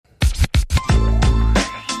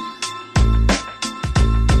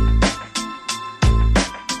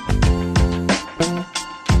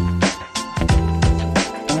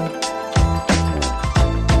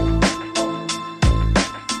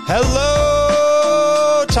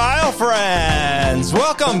Tile friends.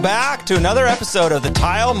 Welcome back to another episode of the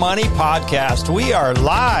Tile Money Podcast. We are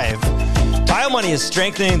live. Tile Money is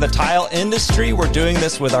strengthening the tile industry. We're doing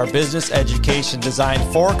this with our business education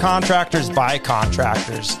designed for contractors by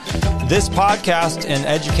contractors. This podcast and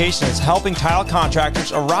education is helping tile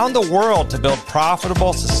contractors around the world to build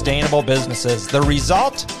profitable, sustainable businesses. The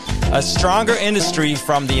result? A stronger industry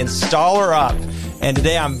from the installer up. And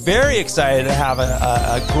today I'm very excited to have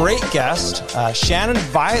a great guest, Shannon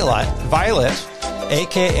Violet,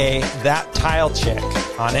 a.k.a. That Tile Chick,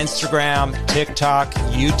 on Instagram, TikTok,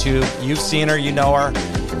 YouTube. You've seen her, you know her.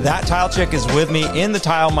 That Tile Chick is with me in the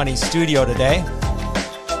Tile Money studio today.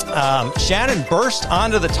 Shannon burst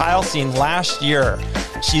onto the tile scene last year.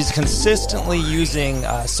 She's consistently using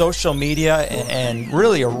social media and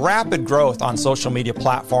really a rapid growth on social media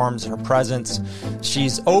platforms, her presence.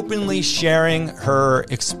 She's openly sharing her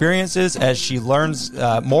experiences as she learns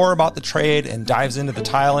more about the trade and dives into the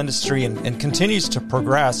tile industry and continues to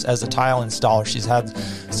progress as a tile installer. She's had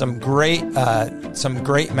some great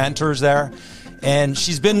mentors there. And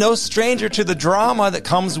she's been no stranger to the drama that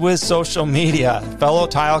comes with social media. Fellow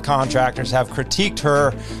tile contractors have critiqued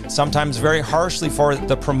her, sometimes very harshly, for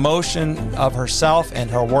the promotion of herself and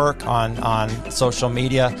her work on social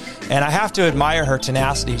media. And I have to admire her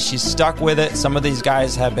tenacity. She's stuck with it. Some of these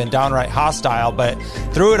guys have been downright hostile, but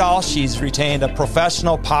through it all, she's retained a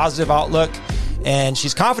professional, positive outlook. And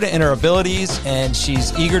she's confident in her abilities, and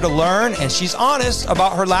she's eager to learn, and she's honest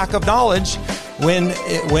about her lack of knowledge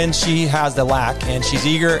when she has the lack, and she's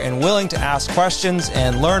eager and willing to ask questions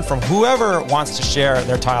and learn from whoever wants to share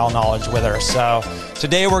their tile knowledge with her. So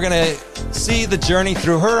today we're going to see the journey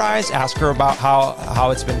through her eyes, ask her about how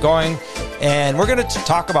it's been going, and we're going to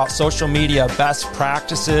talk about social media best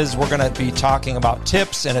practices. We're going to be talking about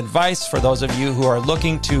tips and advice for those of you who are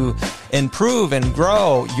looking to improve and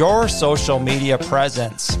grow your social media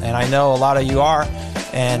presence. And I know a lot of you are.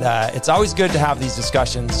 And it's always good to have these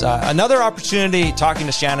discussions. Another opportunity talking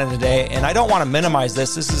to Shannon today, and I don't want to minimize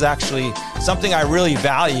this. This is actually something I really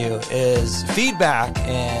value, is feedback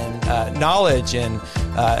and knowledge and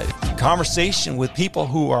conversation with people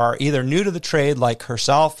who are either new to the trade like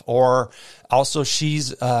herself, or also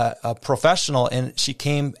she's a professional and she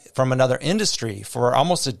came from another industry. For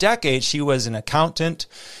almost a decade, she was an accountant.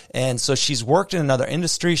 And so she's worked in another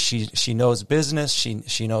industry. She knows business.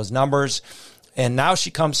 She knows numbers. And now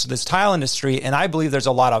she comes to this tile industry, and I believe there's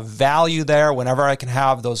a lot of value there. Whenever I can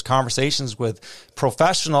have those conversations with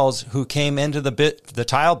professionals who came into the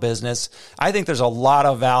tile business, I think there's a lot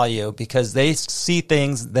of value because they see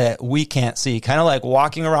things that we can't see. Kind of like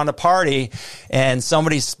walking around a party and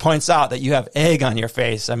somebody points out that you have egg on your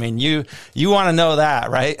face. I mean, you want to know that,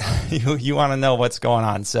 right? You want to know what's going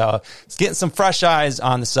on. So getting some fresh eyes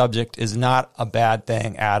on the subject is not a bad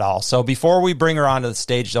thing at all. So before we bring her onto the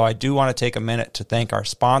stage, though, I do want to take a minute to thank our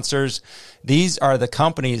sponsors. These are the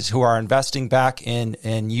companies who are investing back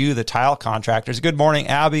in you, the tile contractors. Good morning,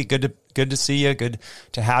 Abby. Good to see you. Good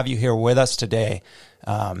to have you here with us today.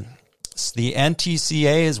 The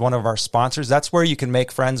NTCA is one of our sponsors. That's where you can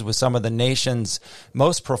make friends with some of the nation's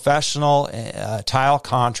most professional tile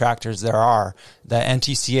contractors there are. The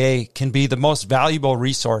NTCA can be the most valuable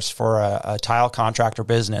resource for a tile contractor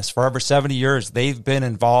business. For over 70 years, they've been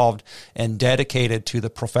involved and dedicated to the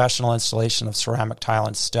professional installation of ceramic tile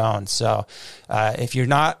and stone. So if you're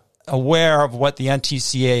not aware of what the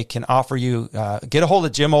NTCA can offer you, get a hold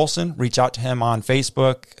of Jim Olson, reach out to him on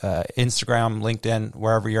Facebook, Instagram, LinkedIn,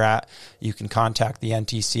 wherever you're at. You can contact the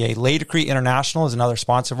NTCA. Laticrete International is another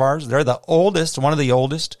sponsor of ours. They're one of the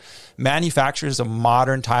oldest manufacturers of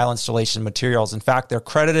modern tile installation materials. In fact, they're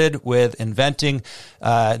credited with inventing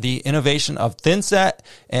the innovation of thinset,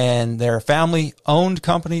 and they're a family-owned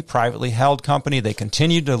company, privately held company. They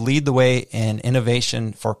continue to lead the way in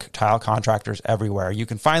innovation for tile contractors everywhere. You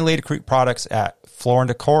can find Laticrete products at Floor &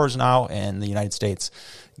 Decors now in the United States.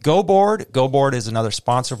 GoBoard is another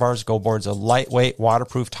sponsor of ours. GoBoard's a lightweight,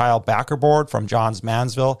 waterproof tile backer board from Johns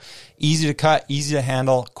Mansville. Easy to cut, easy to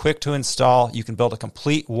handle, quick to install. You can build a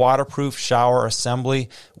complete waterproof shower assembly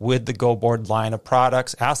with the GoBoard line of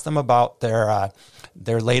products. Ask them about their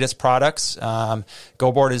latest products.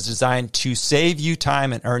 GoBoard is designed to save you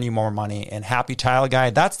time and earn you more money. And Happy Tile Guy,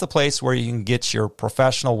 that's the place where you can get your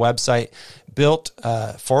professional website built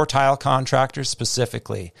for tile contractors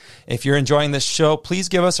specifically. If you're enjoying this show, please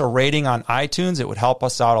give us a rating on iTunes. It would help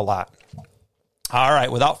us out a lot. All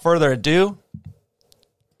right, without further ado,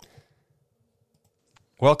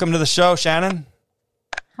 welcome to the show, Shannon.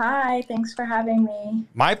 Hi, thanks for having me.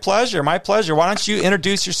 My pleasure, my pleasure. Why don't you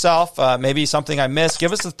introduce yourself, maybe something I missed.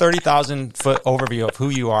 Give us a 30,000-foot overview of who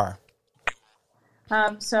you are.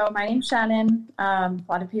 So my name's Shannon. A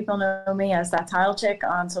lot of people know me as that tile chick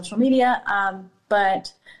on social media.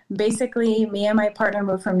 But basically, me and my partner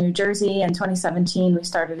moved from New Jersey in 2017. We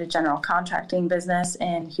started a general contracting business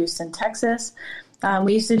in Houston, Texas.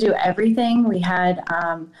 We used to do everything. We had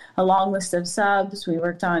a long list of subs. We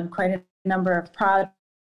worked on quite a number of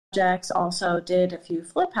projects, also did a few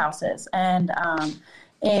flip houses. And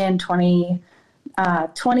in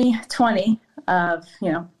 2020 of,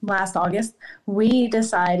 last August, we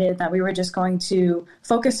decided that we were just going to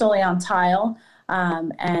focus solely on tile.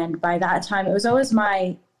 And by that time, it was always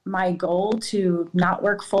my goal to not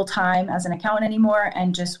work full time as an accountant anymore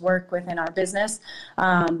and just work within our business.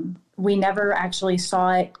 We never actually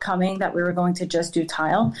saw it coming that we were going to just do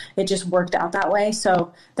tile. It just worked out that way.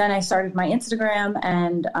 So then I started my Instagram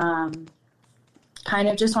and kind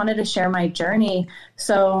of just wanted to share my journey.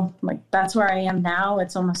 So that's where I am now.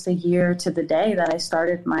 It's almost a year to the day that I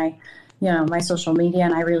started my social media,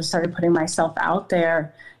 and I really started putting myself out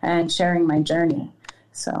there and sharing my journey.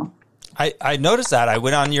 So I noticed that. I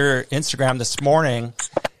went on your Instagram this morning,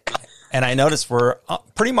 and I noticed we're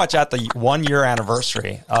pretty much at the 1 year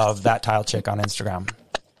anniversary of That Tile Chick on Instagram.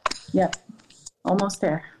 Yep. Almost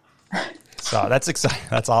there. So that's exciting.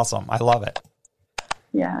 That's awesome. I love it.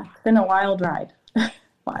 Yeah. It's been a wild ride.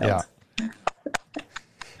 Wild. Yeah.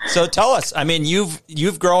 So tell us,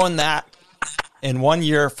 you've grown that in 1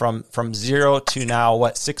 year from 0 to now,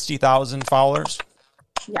 what, 60,000 followers?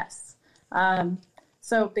 Yes.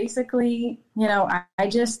 So basically, my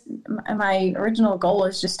original goal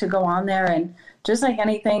is just to go on there and just like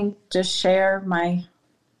anything, just share my,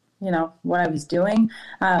 what I was doing.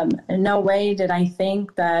 In no way did I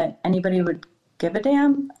think that anybody would give a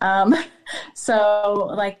damn.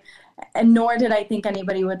 And nor did I think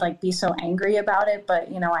anybody would be so angry about it. But,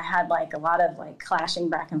 I had a lot of clashing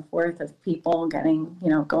back and forth of people getting,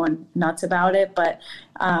 going nuts about it. But,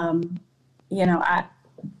 I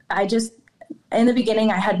just, in the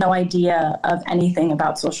beginning, I had no idea of anything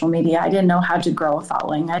about social media. I didn't know how to grow a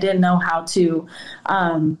following. I didn't know how to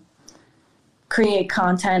create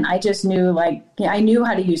content. I just knew I knew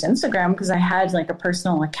how to use Instagram because I had a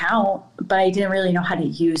personal account, but I didn't really know how to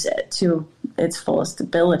use it to its fullest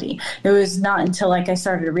ability. It was not until I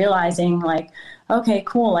started realizing okay,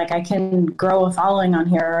 cool. I can grow a following on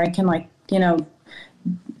here, or I can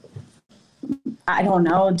I don't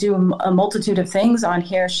know, do a multitude of things on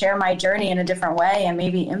here, share my journey in a different way, and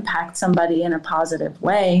maybe impact somebody in a positive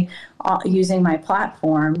way using my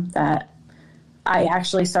platform, that I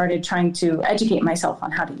actually started trying to educate myself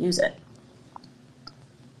on how to use it.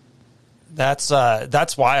 That's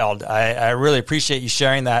wild. I really appreciate you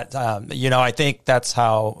sharing that. I think that's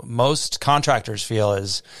how most contractors feel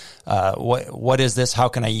is, what is this? How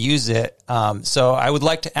can I use it? So I would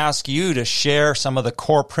like to ask you to share some of the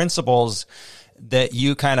core principles that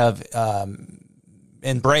you kind of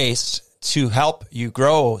embraced to help you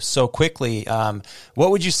grow so quickly.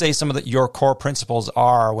 What would you say some of your core principles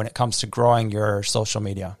are when it comes to growing your social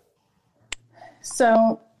media?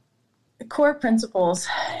 So core principles,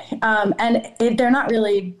 they're not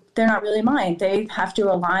really mine. They have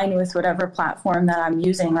to align with whatever platform that I'm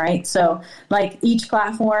using, right? So each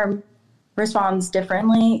platform responds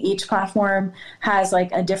differently. Each platform has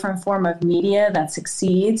a different form of media that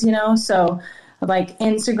succeeds, so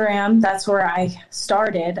Instagram, that's where I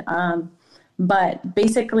started. But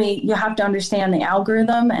basically you have to understand the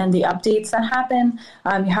algorithm and the updates that happen.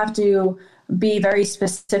 You have to be very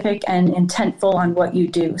specific and intentful on what you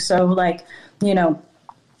do. So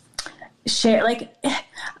share,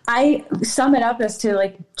 I sum it up as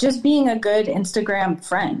to just being a good Instagram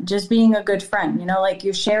friend, just being a good friend,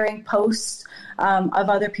 you're sharing posts of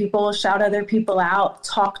other people, shout other people out,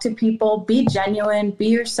 talk to people, be genuine, be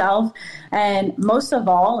yourself. And most of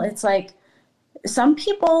all, it's some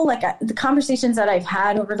people, the conversations that I've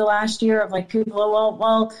had over the last year of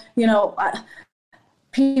people,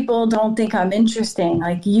 people don't think I'm interesting.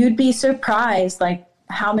 You'd be surprised,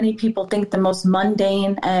 how many people think the most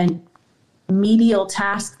mundane and medial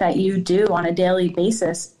task that you do on a daily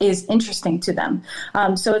basis is interesting to them.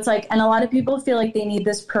 So it's and a lot of people feel they need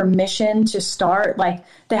this permission to start,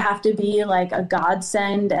 they have to be a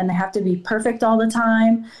godsend and they have to be perfect all the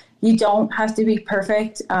time. You don't have to be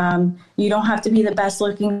perfect. You don't have to be the best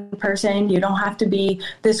looking person. You don't have to be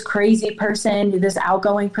this crazy person, this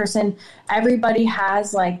outgoing person. Everybody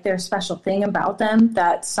has their special thing about them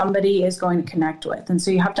that somebody is going to connect with. And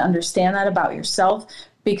so you have to understand that about yourself,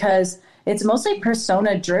 because it's mostly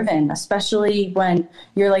persona driven, especially when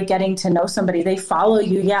you're getting to know somebody. They follow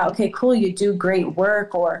you. Yeah. Okay, cool. You do great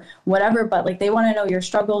work or whatever, but they want to know your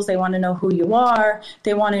struggles. They want to know who you are.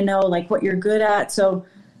 They want to know what you're good at. So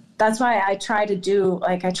that's why I try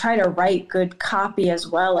to write good copy as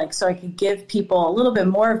well, like, so I could give people a little bit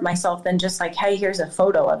more of myself than just like, hey, here's a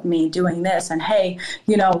photo of me doing this. And hey,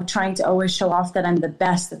 trying to always show off that I'm the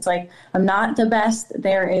best. It's like, I'm not the best.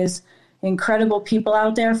 There is incredible people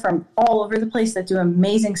out there from all over the place that do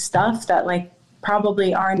amazing stuff that like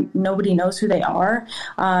probably nobody knows who they are.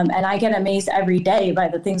 And I get amazed every day by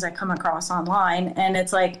the things I come across online. And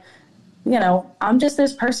it's like, I'm just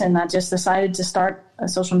this person that just decided to start a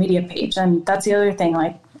social media page. And that's the other thing,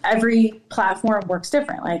 like every platform works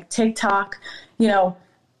different. Like TikTok,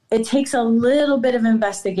 it takes a little bit of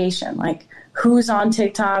investigation, like who's on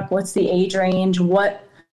TikTok, what's the age range, what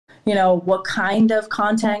kind of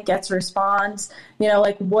content gets response,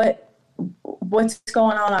 like what's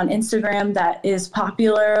going on Instagram that is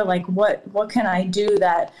popular, like what can I do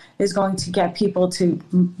that is going to get people to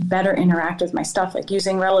better interact with my stuff, like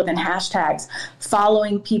using relevant hashtags,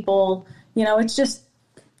 following people, it's just,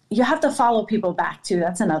 you have to follow people back too.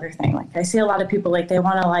 That's another thing. Like I see a lot of people, like they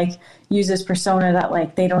want to like use this persona that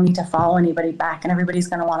like they don't need to follow anybody back and everybody's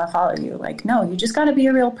going to want to follow you. Like, no, you just got to be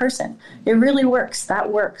a real person. It really works.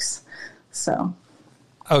 That works. So.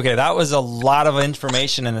 Okay, that was a lot of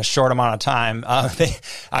information in a short amount of time.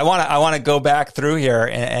 I want to go back through here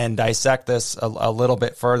and dissect this a little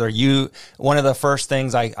bit further. One of the first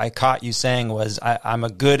things I caught you saying was, I'm a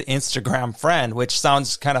good Instagram friend, which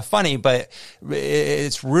sounds kind of funny, but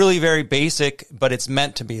it's really very basic, but it's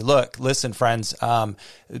meant to be. Look, listen, friends,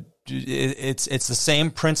 it's the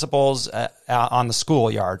same principles on the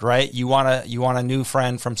schoolyard, right? You want a new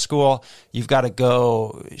friend from school, you've got to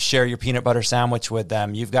go share your peanut butter sandwich with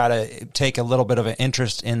them. You've got to take a little bit of an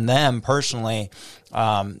interest in them personally,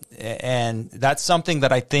 and that's something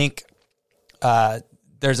that I think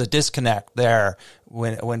there's a disconnect there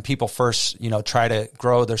when people first try to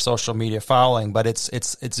grow their social media following. But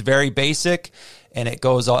it's very basic. And it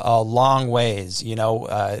goes a long ways,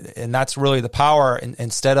 and that's really the power.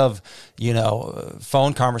 Instead of,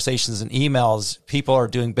 phone conversations and emails, people are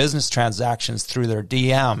doing business transactions through their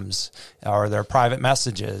DMs or their private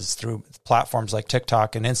messages through platforms like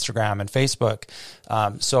TikTok and Instagram and Facebook.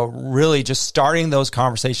 So really just starting those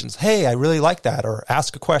conversations, hey, I really like that, or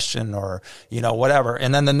ask a question, or, whatever.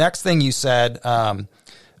 And then the next thing you said,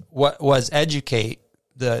 what was educate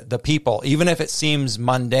the people, even if it seems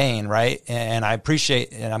mundane, right? And I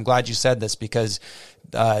appreciate, and I'm glad you said this, because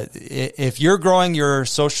if you're growing your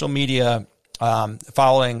social media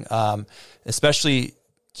following, especially,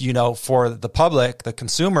 for the public, the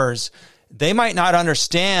consumers, they might not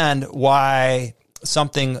understand why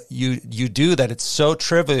something you do, that it's so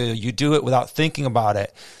trivial, you do it without thinking about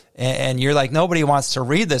it. And you're like, nobody wants to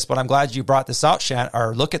read this, but I'm glad you brought this out,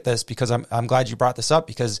 or look at this, because I'm glad you brought this up,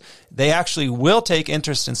 because they actually will take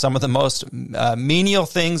interest in some of the most menial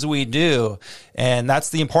things we do. And that's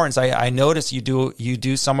the importance. I notice you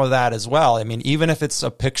do some of that as well. I mean, even if it's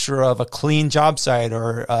a picture of a clean job site,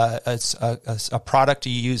 or a product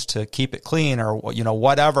you use to keep it clean, or,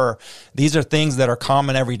 whatever, these are things that are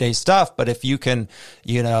common everyday stuff. But if you can,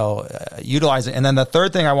 utilize it. And then the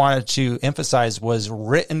third thing I wanted to emphasize was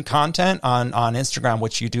written content on Instagram,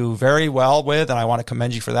 which you do very well with, and I want to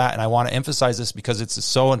commend you for that. And I want to emphasize this because it's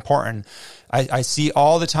so important. I see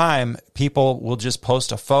all the time people will just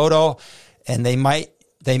post a photo, and they might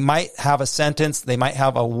have a sentence, they might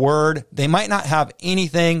have a word, they might not have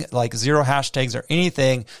anything, like 0 hashtags or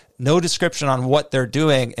anything, no description on what they're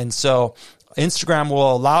doing. And so Instagram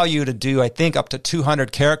will allow you to do, I think, up to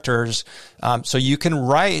 200 characters. So you can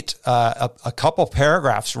write a couple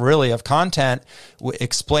paragraphs really of content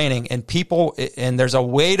explaining, and there's a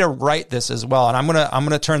way to write this as well. And I'm going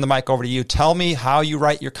to turn the mic over to you. Tell me how you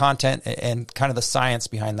write your content and kind of the science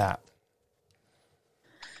behind that.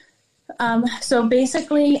 So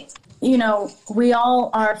basically, we all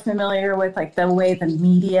are familiar with like the way the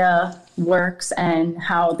media works and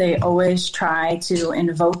how they always try to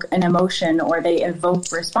invoke an emotion, or they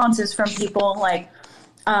evoke responses from people. Like,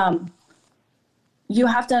 you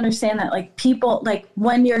have to understand that like people, like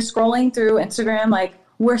when you're scrolling through Instagram, like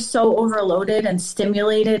we're so overloaded and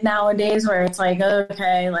stimulated nowadays, where it's like,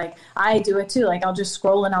 okay, like I do it too. Like I'll just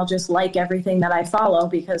scroll and I'll just like everything that I follow,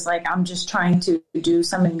 because like I'm just trying to do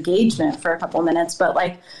some engagement for a couple minutes. But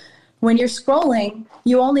like when you're scrolling,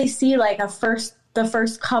 you only see like the first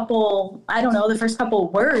couple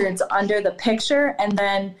words under the picture, and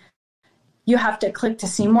then you have to click to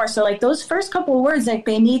see more. So like those first couple words, like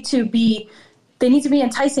they need to be they need to be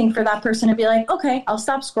enticing for that person to be like, okay, I'll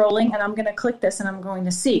stop scrolling and I'm going to click this and I'm going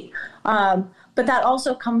to see. But that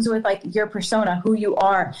also comes with like your persona, who you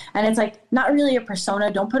are. And it's like not really a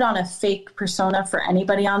persona. Don't put on a fake persona for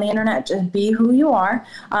anybody on the internet. Just be who you are.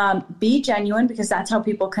 Be genuine, because that's how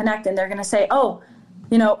people connect. And they're going to say, oh,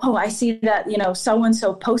 I see that,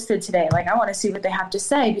 so-and-so posted today. Like, I want to see what they have to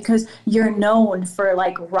say, because you're known for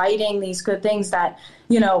like writing these good things that,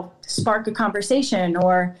 spark a conversation,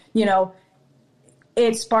 or,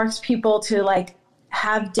 it sparks people to like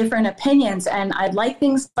have different opinions. And I like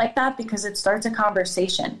things like that because it starts a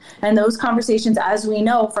conversation. And those conversations, as we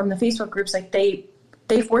know from the Facebook groups, like they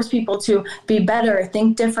force people to be better,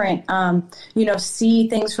 think different, see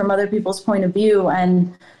things from other people's point of view.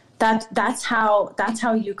 And that's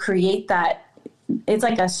how you create that. It's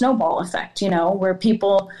like a snowball effect, where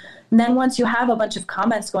people, and then once you have a bunch of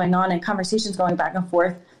comments going on and conversations going back and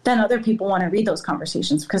forth, then other people want to read those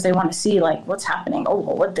conversations because they want to see like what's happening. Oh,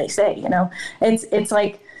 well, what did they say? It's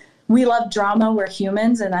like, we love drama. We're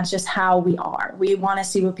humans, and that's just how we are. We want to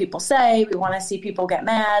see what people say. We want to see people get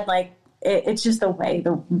mad. Like it's just the way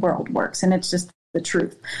the world works, and it's just the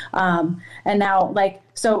truth. And now, like,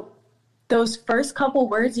 so those first couple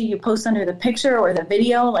words that you post under the picture or the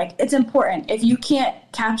video, like, it's important. If you can't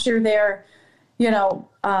capture their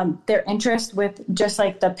interest with just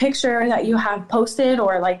like the picture that you have posted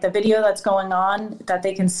or like the video that's going on that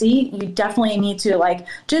they can see, you definitely need to like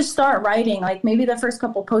just start writing. Like maybe the first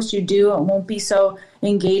couple posts you do, it won't be so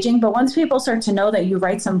engaging, but once people start to know that you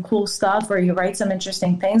write some cool stuff or you write some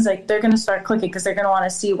interesting things, like they're going to start clicking because they're going to want to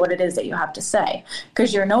see what it is that you have to say,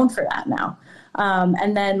 because you're known for that now.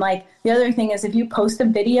 And then like the other thing is, if you post a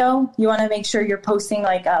video, you want to make sure you're posting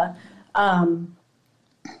like a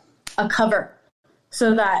cover,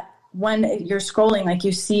 so that when you're scrolling, like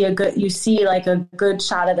you see a good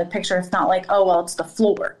shot of the picture. It's not like, oh, well, it's the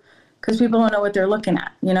floor, because people don't know what they're looking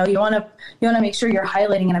at. You want to make sure you're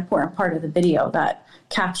highlighting an important part of the video that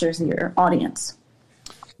captures your audience.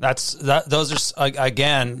 Those are,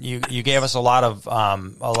 again, you gave us a lot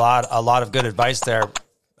of good advice there.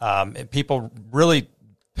 People really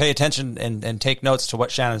pay attention and take notes to what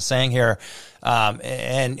Shannon's saying here.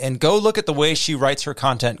 And go look at the way she writes her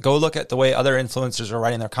content. Go look at the way other influencers are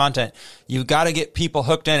writing their content. You've got to get people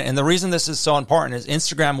hooked in. And the reason this is so important is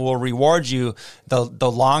Instagram will reward you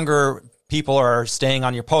the longer people are staying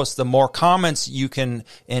on your posts, the more comments you can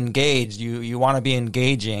engage. You want to be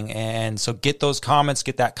engaging. And so get those comments,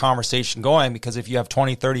 get that conversation going, because if you have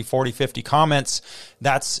 20, 30, 40, 50 comments,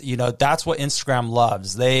 that's what Instagram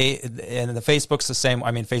loves. And the Facebook's the same.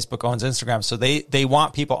 I mean, Facebook owns Instagram. So they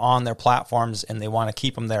want people on their platforms and they want to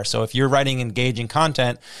keep them there. So if you're writing engaging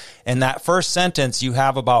content, in that first sentence, you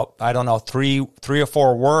have about, I don't know, three or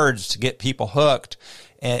four words to get people hooked.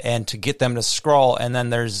 And to get them to scroll. And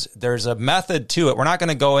then there's a method to it. We're not going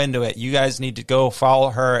to go into it. You guys need to go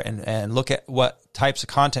follow her and look at what types of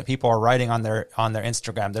content people are writing on their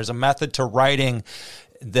Instagram. There's a method to writing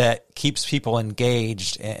that keeps people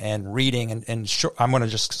engaged and reading. And I'm going to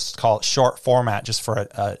just call it short format, just for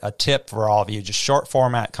a tip for all of you. Just short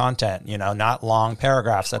format content, not long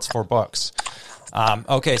paragraphs. That's for books.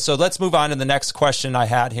 Okay, so let's move on to the next question I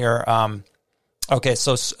had here. Okay,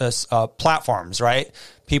 so platforms, right?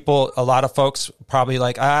 A lot of folks probably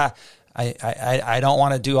like, I don't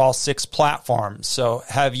want to do all 6 platforms. So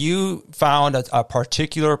have you found a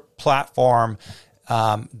particular platform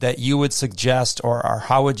that you would suggest, or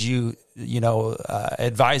how would you,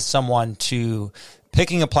 advise someone to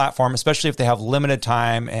picking a platform, especially if they have limited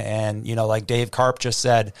time and like Dave Karp just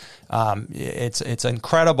said, it's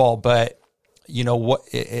incredible, but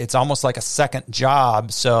it's almost like a second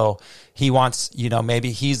job. So he wants,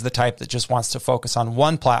 maybe he's the type that just wants to focus on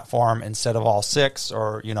one platform instead of all 6,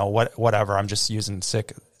 or, whatever. I'm just using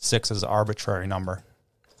 6 as an arbitrary number.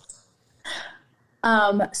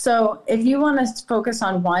 So if you want to focus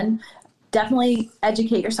on one, definitely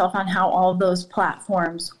educate yourself on how all of those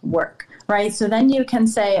platforms work, right? So then you can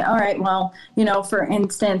say, all right, well, for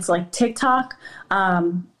instance, like TikTok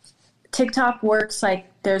works like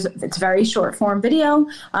it's very short form video.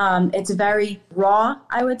 It's very raw,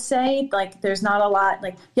 I would say. Like there's not a lot,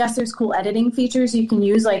 like, yes, there's cool editing features you can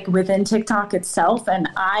use like within TikTok itself. And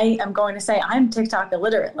I am going to say I'm TikTok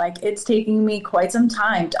illiterate. Like it's taking me quite some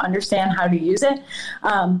time to understand how to use it.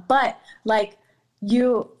 But like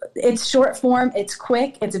it's short form, it's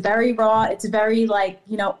quick, it's very raw, it's very like,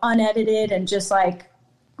 unedited, and just like,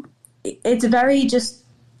 it's very just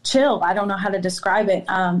chill. I don't know how to describe it.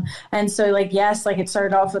 And so like, yes, like it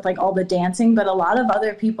started off with like all the dancing, but a lot of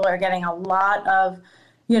other people are getting a lot of,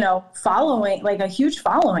 following, like a huge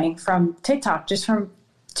following from TikTok, just from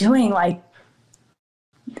doing like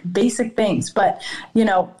basic things. But,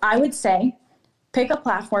 I would say pick a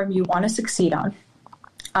platform you want to succeed on.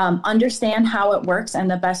 Understand how it works and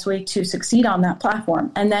the best way to succeed on that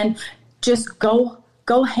platform. And then just go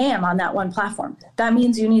ham on that one platform. That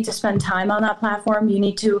means you need to spend time on that platform. You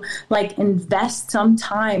need to invest some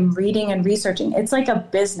time reading and researching. It's like a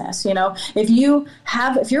business, if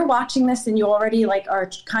you're watching this and you already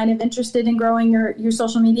are kind of interested in growing your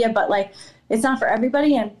social media, but it's not for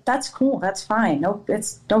everybody, and that's cool. That's fine. No,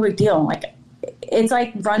 it's no big deal. It's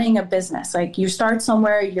like running a business. You start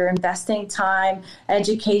somewhere, you're investing time,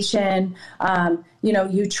 education,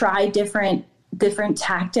 you try different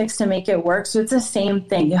tactics to make it work. So it's the same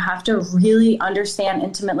thing. You have to really understand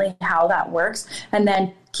intimately how that works, and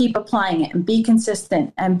then keep applying it and be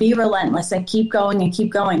consistent and be relentless and keep going and keep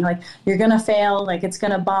going. You're going to fail. It's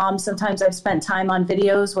going to bomb. Sometimes I've spent time on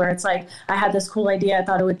videos where it's I had this cool idea. I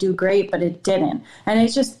thought it would do great, but it didn't. And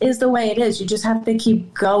it just is the way it is. You just have to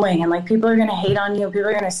keep going. And people are going to hate on you. People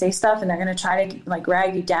are going to say stuff and they're going to try to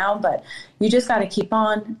drag you down, but you just got to keep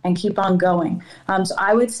on and keep on going. So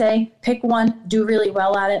I would say pick one, do really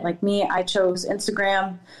well at it. Like me, I chose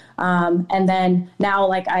Instagram. And then now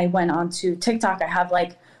I went on to TikTok. I have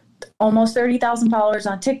almost 30,000 followers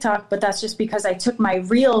on TikTok, but that's just because I took my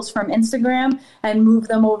reels from Instagram and moved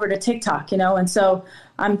them over to TikTok, and so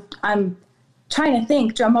I'm trying to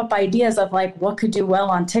drum up ideas of what could do well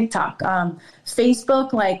on TikTok.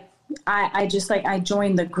 Facebook, I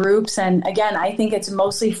joined the groups, and again, I think it's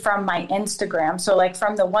mostly from my Instagram. So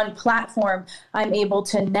from the one platform, I'm able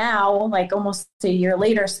to now, almost a year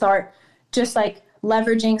later, start just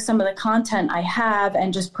leveraging some of the content I have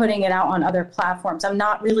and just putting it out on other platforms. I'm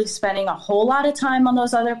not really spending a whole lot of time on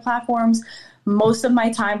those other platforms. Most of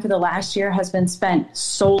my time for the last year has been spent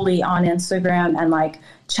solely on Instagram and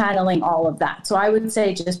channeling all of that. So I would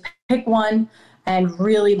say just pick one and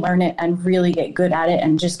really learn it and really get good at it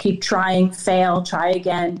and just keep trying, fail, try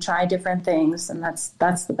again, try different things. And that's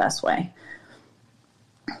the best way.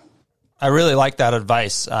 I really like that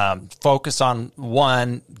advice. Focus on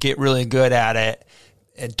one, get really good at it.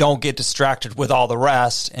 Don't get distracted with all the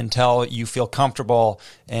rest until you feel comfortable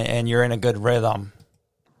and you're in a good rhythm.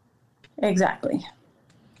 Exactly.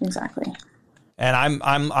 And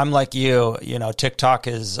I'm like you. TikTok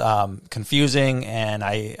is confusing, and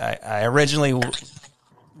I originally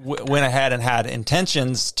went ahead and had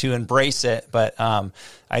intentions to embrace it, but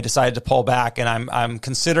I decided to pull back, and I'm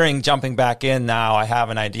considering jumping back in now. I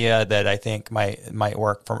have an idea that I think might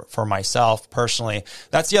work for myself personally.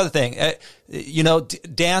 That's the other thing.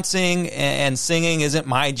 Dancing and singing isn't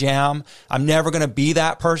my jam. I'm never going to be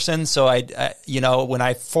that person. So when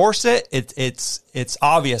I force it, it's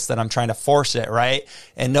obvious that I'm trying to force it, right?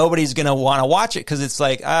 And nobody's going to want to watch it because it's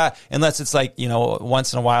unless it's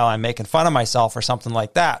once in a while I'm making fun of myself or something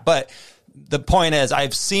like that. But the point is,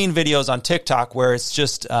 I've seen videos on TikTok where it's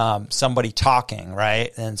just somebody talking, right?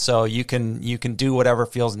 And so you can do whatever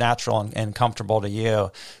feels natural and comfortable to you.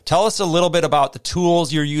 Tell us a little bit about the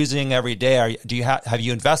tools you're using every day. Have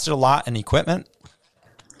you invested a lot in equipment?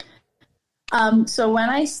 So when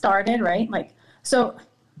I started, right,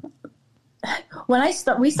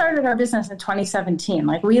 we started our business in 2017.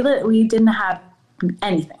 We didn't have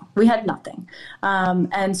anything. We had nothing,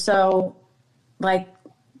 and so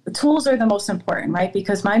tools are the most important, right?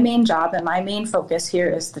 Because my main job and my main focus here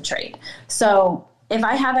is the trade. So if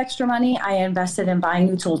I have extra money, I invested in buying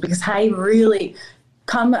new tools because I really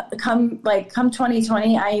come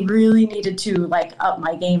 2020, I really needed to up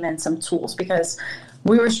my game in some tools because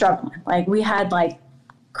we were struggling. We had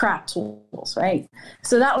crap tools, right?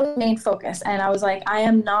 So that was the main focus. And I was I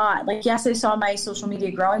am not yes, I saw my social media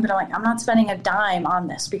growing, but I'm not spending a dime on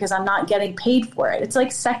this because I'm not getting paid for it.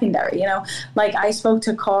 It's secondary, I spoke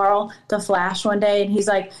to Carl the Flash one day and he's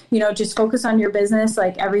just focus on your business.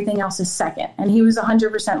 Everything else is second. And he was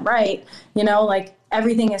 100% right.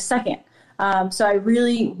 Everything is second. So I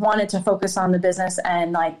really wanted to focus on the business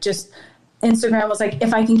and just Instagram was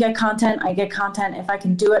if I can get content, I get content. If I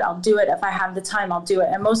can do it, I'll do it. If I have the time, I'll do it.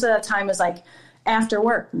 And most of that time is after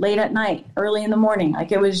work, late at night, early in the morning.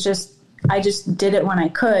 It was just, I just did it when I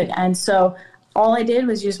could. And so all I did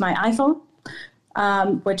was use my iPhone,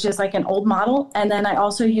 which is an old model. And then I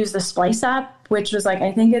also used the Splice app, which was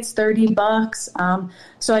I think it's $30.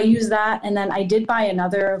 So I used that. And then I did buy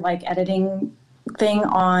another editing thing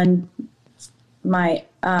on my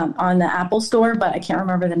on the Apple store, but I can't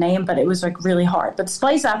remember the name, but it was really hard. But the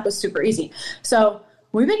Splice app was super easy. So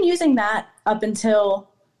we've been using that up until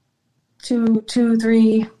 2,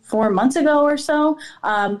 3, 4 months ago or so.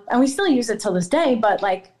 And we still use it till this day, but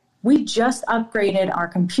we just upgraded our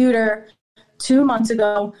computer 2 months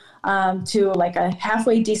ago to a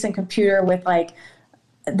halfway decent computer with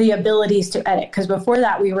the abilities to edit. Because before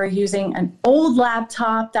that, we were using an old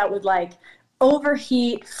laptop that would like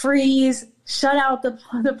overheat, freeze, shut out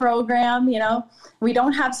the program. You know, we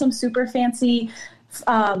don't have some super fancy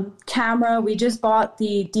camera. We just bought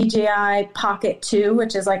the DJI Pocket 2,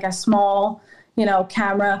 which is like a small, you know,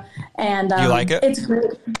 camera. And you like it? It's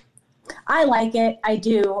great. I like it. I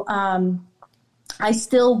do. I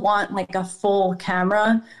still want like a full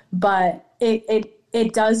camera, but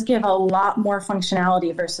it does give a lot more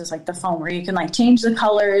functionality versus like the phone, where you can like change the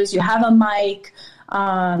colors, you have a mic,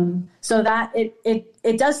 so that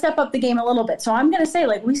it does step up the game a little bit. So I'm going to say,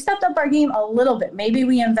 like, we stepped up our game a little bit. Maybe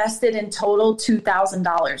we invested in total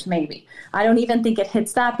 $2,000, maybe. I don't even think it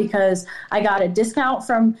hits that, because I got a discount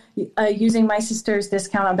from using my sister's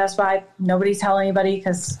discount on Best Buy. Nobody tell anybody,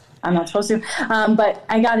 because I'm not supposed to. But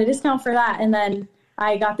I got a discount for that. And then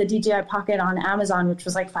I got the DJI Pocket on Amazon, which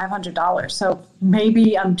was like $500. So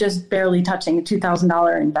maybe I'm just barely touching a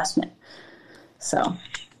 $2,000 investment. So.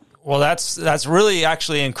 Well, that's really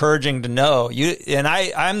actually encouraging to know.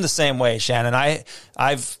 I'm the same way, Shannon. I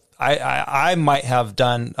might have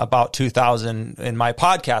done about 2,000 in my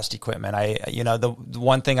podcast equipment. The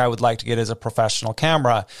one thing I would like to get is a professional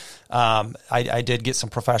camera. I did get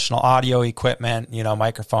some professional audio equipment, you know,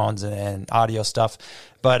 microphones and audio stuff.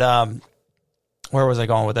 But where was I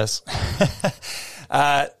going with this?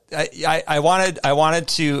 I wanted to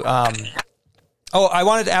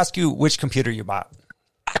ask you which computer you bought.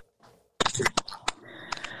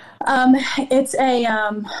 It's a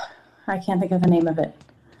I can't think of the name of it.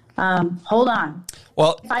 Hold on.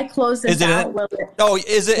 Well, if I close this out a little bit. Oh,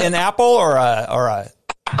 is it an Apple or a?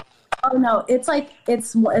 Oh no, it's like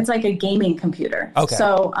a gaming computer. Okay.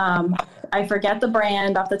 So I forget the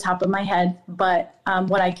brand off the top of my head, but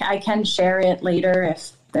what I can share it later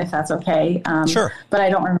if that's okay. Sure. But I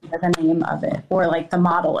don't remember the name of it, or like the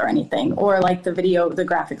model or anything, or like the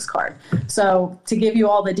graphics card. So to give you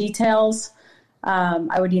all the details,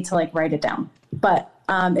 I would need to like write it down. But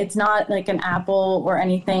it's not like an Apple or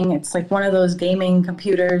anything. It's like one of those gaming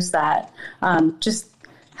computers that just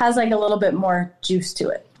has like a little bit more juice to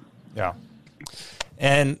it. Yeah.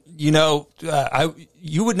 And, you know,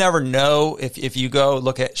 you would never know if you go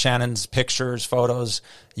look at Shannon's pictures, photos,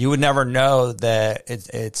 you would never know that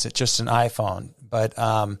it's just an iPhone. But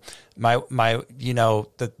the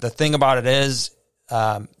thing about it is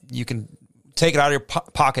you can take it out of your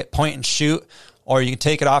pocket, point and shoot, or you can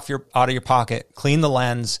take it out of your pocket, clean the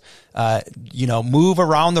lens, move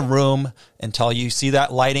around the room until you see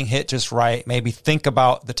that lighting hit just right. Maybe think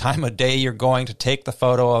about the time of day you're going to take the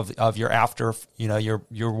photo of your after,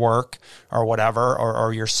 your work or whatever,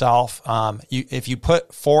 or yourself. If you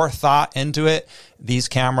put forethought into it, these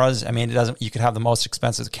cameras, I mean, you could have the most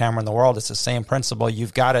expensive camera in the world. It's the same principle.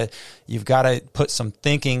 You've got to put some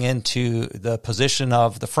thinking into the position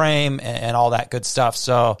of the frame and all that good stuff.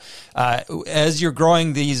 So, as you're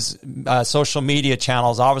growing these social media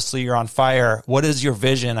channels, obviously you're on fire. What is your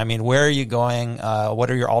vision? I mean, where are you going?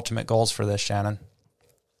 What are your ultimate goals for this, Shannon?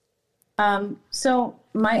 So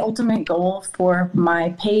my ultimate goal for my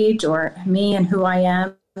page, or me and who I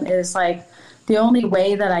am, is like, the only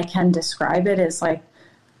way that I can describe it is like,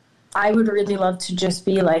 I would really love to just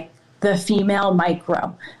be like the female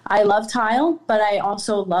micro. I love tile, but I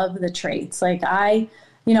also love the trades. Like I've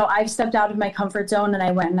stepped out of my comfort zone, and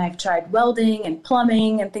I went and I've tried welding and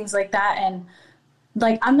plumbing and things like that. And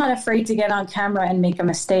like, I'm not afraid to get on camera and make a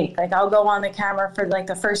mistake. Like, I'll go on the camera for like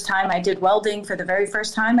the first time I did welding. For the very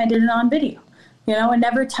first time I did it on video, and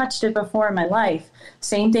never touched it before in my life.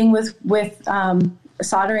 Same thing with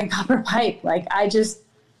soldering copper pipe. Like, I'll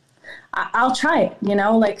try it,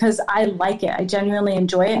 like, cause I like it. I genuinely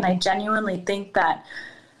enjoy it. And I genuinely think that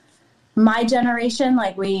my generation,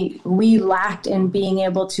 like we lacked in being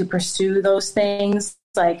able to pursue those things.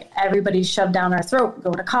 Like, everybody's shoved down our throat,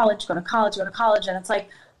 go to college. And it's like,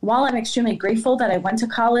 while I'm extremely grateful that I went to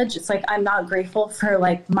college, it's like, I'm not grateful for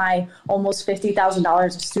like my almost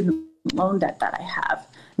 $50,000 of student loan debt that I have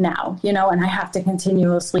now, and I have to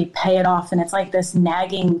continuously pay it off. And it's like this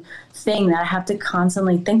nagging thing that I have to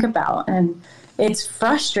constantly think about. And it's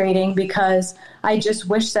frustrating, because I just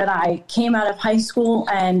wish that I came out of high school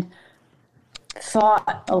and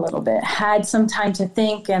thought a little bit, had some time to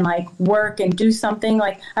think and like work and do something.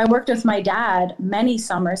 Like, I worked with my dad many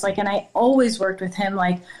summers, like, and I always worked with him.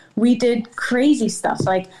 Like, we did crazy stuff.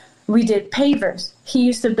 Like, we did pavers. He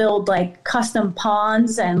used to build like custom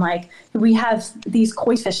ponds, and like, we have these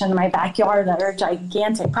koi fish in my backyard that are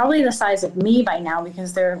gigantic, probably the size of me by now,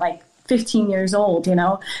 because they're like 15 years old, and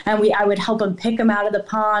I would help him pick them out of the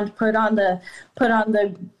pond, put on the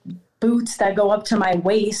boots that go up to my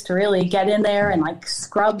waist to really get in there and like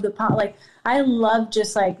scrub the pond. Like, I love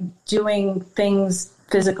just like doing things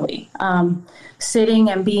physically. Sitting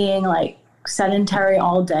and being like sedentary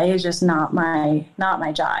all day is just not my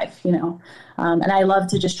jive, you know. And I love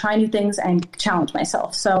to just try new things and challenge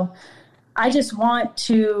myself. So I just want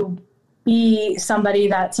to be somebody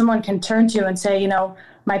that someone can turn to and say, you know,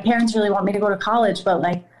 my parents really want me to go to college, but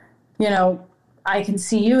like, you know, I can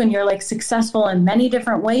see you and you're like successful in many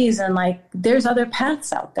different ways. And like, there's other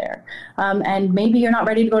paths out there. And maybe you're not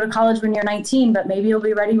ready to go to college when you're 19, but maybe you'll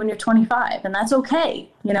be ready when you're 25, and that's okay.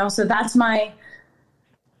 You know, so that's my,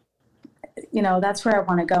 you know, that's where I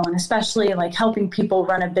want to go. And especially like helping people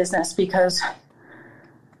run a business, because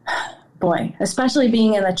boy, especially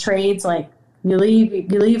being in the trades, like you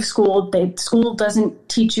leave school, school doesn't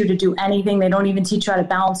teach you to do anything. They don't even teach you how to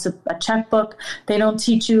balance a checkbook. They don't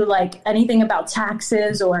teach you like anything about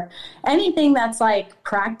taxes or anything that's like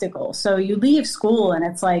practical. So you leave school and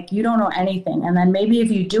it's like, you don't know anything. And then maybe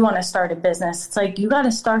if you do want to start a business, it's like, you got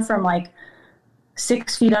to start from like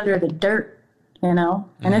 6 feet under the dirt, you know,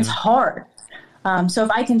 and it's hard. So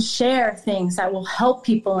if I can share things that will help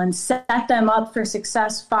people and set them up for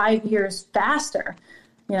success 5 years faster,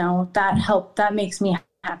 you know, that makes me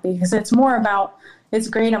happy, because it's more about, it's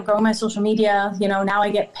great, I'm growing my social media, you know, now I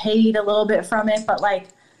get paid a little bit from it, but like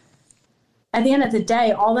at the end of the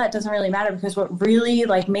day, all that doesn't really matter, because what really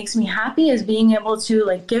like makes me happy is being able to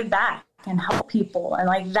like give back and help people. And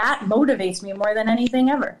like that motivates me more than anything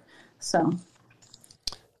ever. So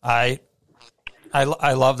I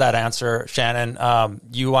love that answer, Shannon.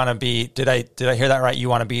 You want to be, did I hear that right? You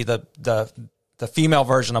want to be the female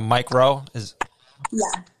version of Mike Rowe?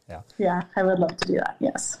 Yeah, I would love to do that.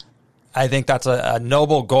 Yes. I think that's a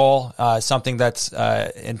noble goal, something that's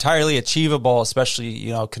entirely achievable, especially,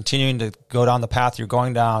 you know, continuing to go down the path you're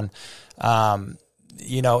going down.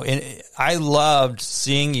 You know, I loved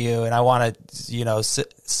seeing you, and I want to, you know,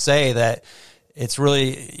 say that it's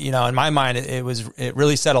really, you know, in my mind, it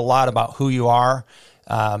really said a lot about who you are.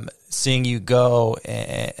 Seeing you go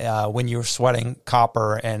when you were sweating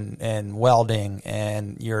copper and welding,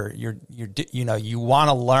 and you're you know, you want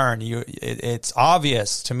to learn. It's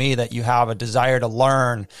obvious to me that you have a desire to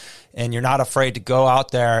learn, and you're not afraid to go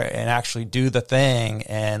out there and actually do the thing.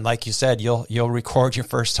 And like you said, you'll record your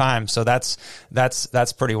first time. So that's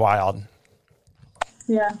pretty wild.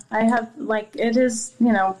 Yeah, I have, like, it is,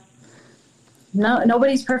 you know,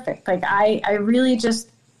 nobody's perfect. Like I really just,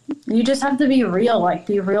 you just have to be real, like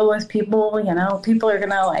be real with people, you know, people are going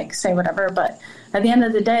to like say whatever, but at the end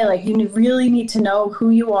of the day, like you really need to know who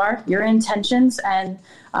you are, your intentions, and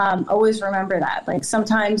always remember that. Like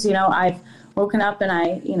sometimes, you know, I've woken up and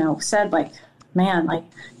I, you know, said like, man, like,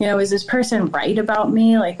 you know, is this person right about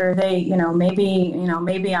me? Like, are they, you know, maybe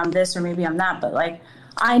I'm this or maybe I'm that, but like,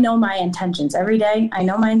 I know my intentions every day. I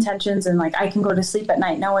know my intentions, and like I can go to sleep at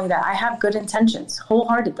night knowing that I have good intentions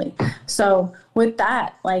wholeheartedly. So with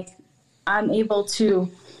that, like I'm able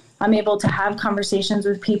to have conversations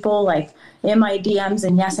with people like in my DMs,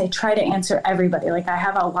 and yes, I try to answer everybody. Like I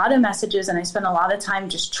have a lot of messages and I spend a lot of time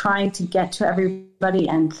just trying to get to everybody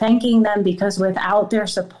and thanking them, because without their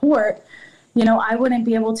support, you know, I wouldn't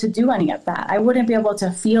be able to do any of that. I wouldn't be able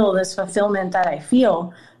to feel this fulfillment that I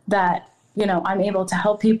feel, that, you know, I'm able to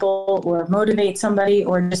help people or motivate somebody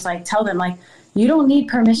or just like tell them like, you don't need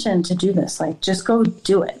permission to do this. Like, just go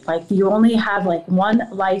do it. Like you only have like one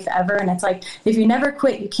life ever. And it's like, if you never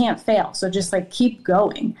quit, you can't fail. So just like keep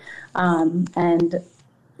going. And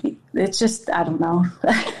it's just, I don't know.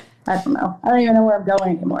 I don't know. I don't even know where I'm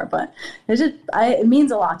going anymore, but it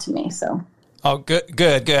means a lot to me. So. Oh, good.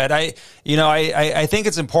 I think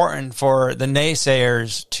it's important for the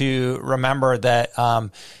naysayers to remember that,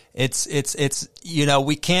 it's, you know,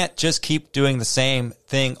 we can't just keep doing the same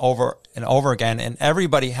thing over and over again. And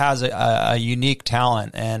everybody has a unique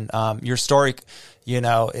talent, and, your story, you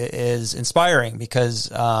know, is inspiring,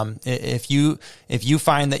 because, if you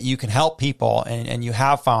find that you can help people, and you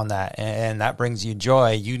have found that, and that brings you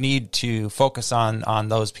joy, you need to focus on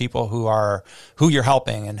those people who you're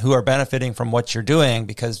helping and who are benefiting from what you're doing,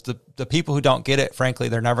 because the people who don't get it, frankly,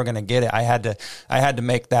 they're never going to get it. I had to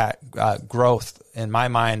make that growth in my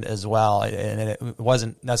mind as well. And it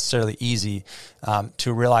wasn't necessarily easy,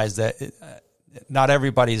 to realize that not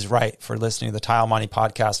everybody's right for listening to the Tile Money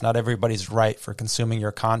podcast. Not everybody's right for consuming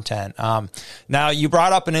your content. Now, you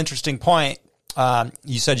brought up an interesting point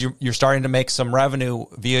you said you're starting to make some revenue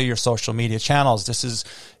via your social media channels. This is,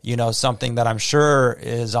 something that I'm sure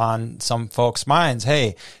is on some folks' minds.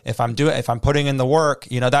 Hey, if I'm putting in the work,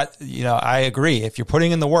 I agree. If you're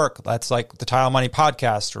putting in the work, that's like the Tile Money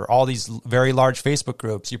podcast or all these very large Facebook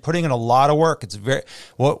groups. You're putting in a lot of work. It's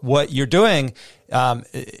what you're doing.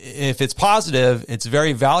 If it's positive, it's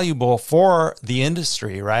very valuable for the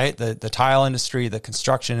industry, right? The tile industry, the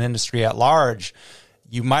construction industry at large.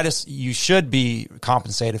 You should be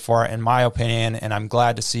compensated for it, in my opinion. And I'm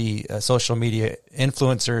glad to see social media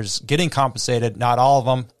influencers getting compensated. Not all of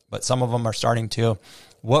them, but some of them are starting to.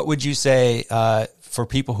 What would you say for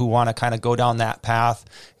people who want to kind of go down that path?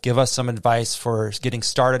 Give us some advice for getting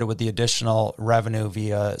started with the additional revenue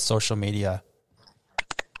via social media.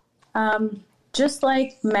 Just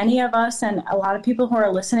like many of us and a lot of people who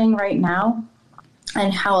are listening right now,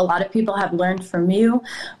 and how a lot of people have learned from you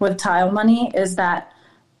with Tile Money, is that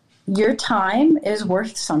your time is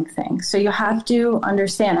worth something. So you have to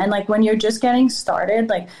understand. And like when you're just getting started,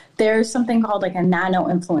 like there's something called like a nano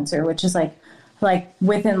influencer, which is like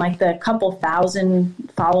within like the couple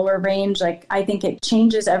thousand follower range. Like I think it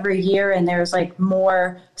changes every year and there's like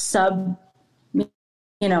more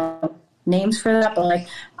names for that. But like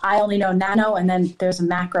I only know nano, and then there's a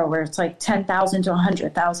macro where it's like 10,000 to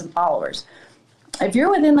 100,000 followers. If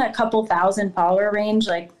you're within that couple thousand follower range,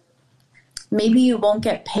 like maybe you won't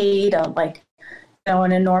get paid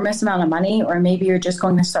an enormous amount of money, or maybe you're just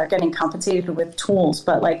going to start getting compensated with tools.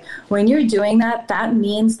 But like when you're doing that, that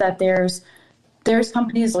means that there's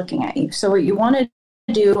companies looking at you. So what you want to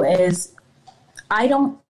do is, I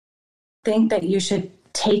don't think that you should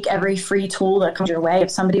take every free tool that comes your way.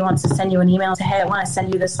 If somebody wants to send you an email and say, hey, I want to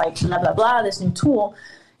send you this like blah, blah, blah, this new tool,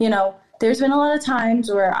 there's been a lot of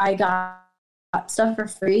times where I got stuff for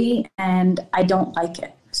free and I don't like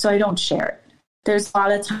it, so I don't share it. There's a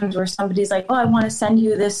lot of times where somebody's like, oh, I want to send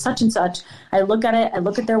you this such and such. I look at it, I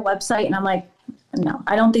look at their website, and I'm like, no,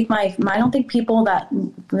 I don't think people that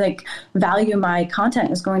like value my content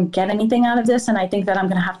is going to get anything out of this, and I think that I'm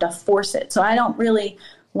going to have to force it. So I don't really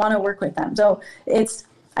want to work with them. So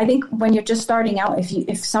I think when you're just starting out,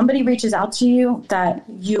 if somebody reaches out to you that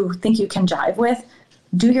you think you can jive with,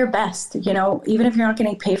 do your best. Even if you're not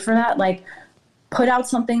getting paid for that, like put out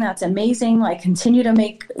something that's amazing, like continue to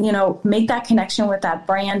make that connection with that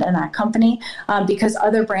brand and that company, because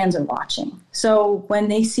other brands are watching. So when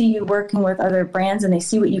they see you working with other brands and they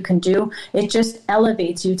see what you can do, it just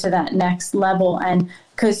elevates you to that next level. And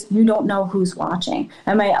because you don't know who's watching.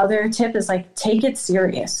 And my other tip is like, take it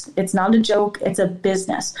serious. It's not a joke. It's a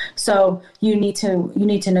business. So you need to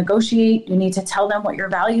negotiate. You need to tell them what your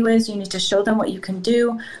value is. You need to show them what you can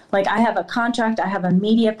do. Like I have a contract. I have a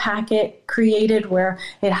media packet created where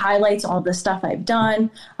it highlights all the stuff I've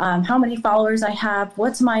done, how many followers I have,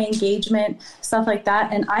 what's my engagement, stuff like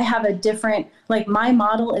that. And I have a different, like my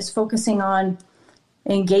model is focusing on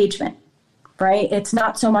engagement. Right? It's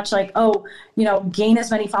not so much like, gain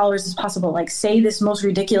as many followers as possible. Like say this most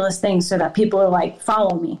ridiculous thing so that people are like,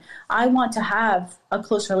 follow me. I want to have a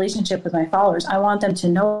close relationship with my followers. I want them to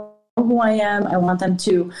know who I am. I want them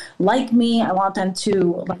to like me. I want them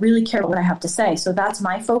to really care what I have to say. So that's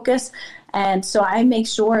my focus. And so I make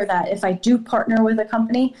sure that if I do partner with a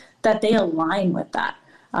company, that they align with that,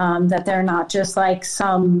 that they're not just like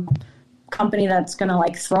some company that's going to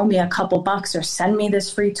like throw me a couple bucks or send me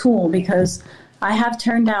this free tool, because I have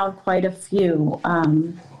turned down quite a few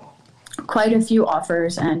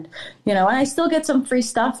offers, and and I still get some free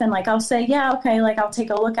stuff, and like I'll say, yeah, okay, like I'll take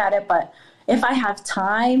a look at it, but if I have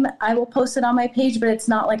time, I will post it on my page. But it's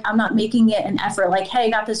not like I'm not making it an effort, like, hey, I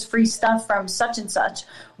got this free stuff from such and such,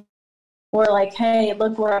 or like, hey,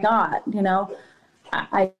 look what I got.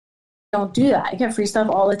 I don't do that. I get free stuff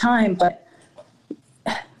all the time, but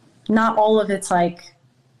not all of it's like,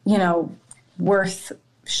 worth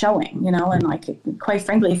showing, and like, quite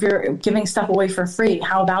frankly, if you're giving stuff away for free,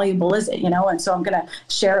 how valuable is it, And so I'm going to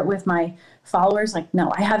share it with my followers. Like,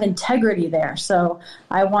 no, I have integrity there. So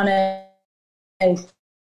I want to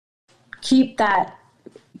keep that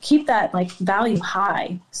like value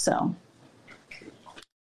high. So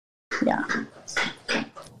yeah.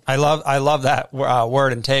 I love that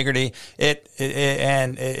word, integrity.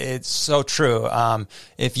 It's so true.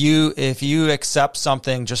 If you accept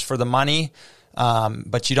something just for the money,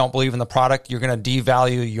 but you don't believe in the product, you're going to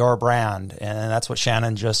devalue your brand. And that's what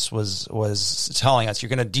Shannon just was telling us. You're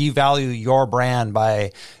going to devalue your brand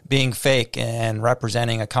by being fake and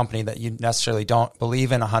representing a company that you necessarily don't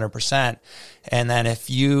believe in 100%. And then if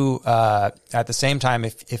you, at the same time,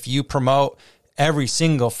 if you promote every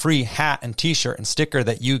single free hat and t-shirt and sticker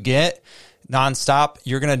that you get, nonstop,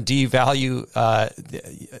 you're going to devalue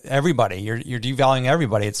everybody. You're devaluing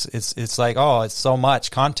everybody. It's like, oh, it's so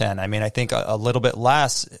much content. I mean, I think a little bit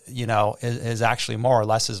less, is actually more.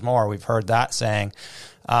 Less is more. We've heard that saying.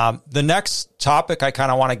 The next topic I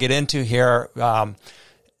kind of want to get into here,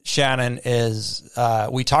 Shannon, is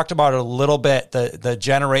we talked about it a little bit, the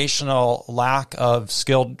generational lack of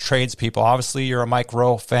skilled tradespeople. Obviously, you're a Mike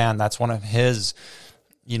Rowe fan. That's one of his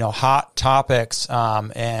hot topics.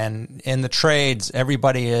 And in the trades,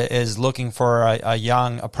 everybody is looking for a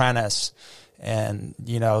young apprentice. And,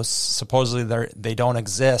 supposedly they don't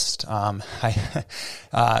exist.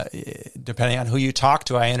 Depending on who you talk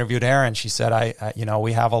to, I interviewed Erin. She said,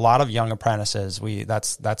 we have a lot of young apprentices.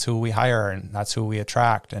 That's who we hire and that's who we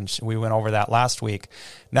attract. And we went over that last week.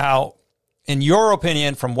 Now, in your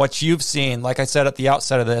opinion, from what you've seen, like I said at the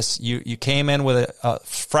outset of this, you came in with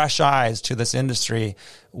fresh eyes to this industry.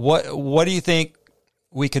 What do you think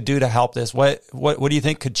we could do to help this? What do you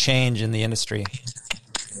think could change in the industry?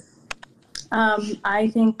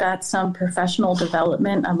 I think that some professional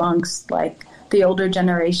development amongst the older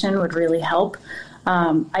generation would really help.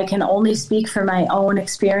 I can only speak for my own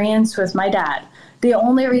experience with my dad. The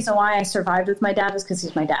only reason why I survived with my dad is because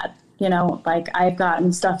he's my dad. I've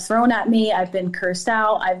gotten stuff thrown at me. I've been cursed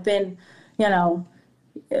out. I've been,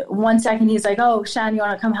 1 second he's like, oh, Shan, you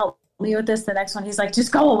want to come help me with this? The next one, he's like,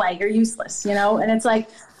 just go away. You're useless, and it's like,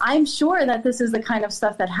 I'm sure that this is the kind of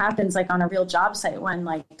stuff that happens on a real job site when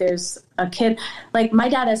there's a kid, my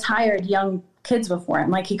dad has hired young kids before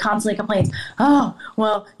him. He constantly complains, oh,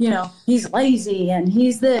 well, he's lazy and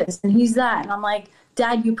he's this and he's that. And I'm like,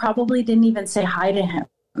 Dad, you probably didn't even say hi to him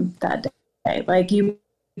that day. You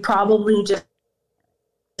probably just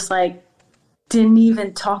didn't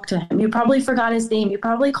even talk to him. You probably forgot his name. You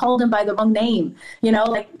probably called him by the wrong name.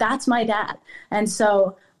 That's my dad. And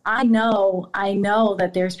so I know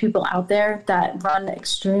that there's people out there that run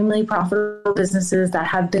extremely profitable businesses that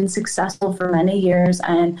have been successful for many years.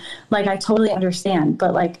 And I totally understand,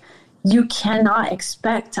 but you cannot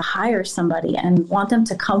expect to hire somebody and want them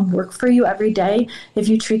to come work for you every day if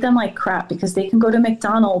you treat them like crap, because they can go to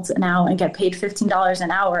McDonald's now and get paid $15 an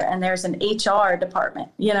hour and there's an HR department,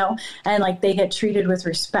 and they get treated with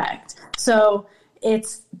respect. So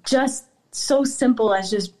it's just so simple as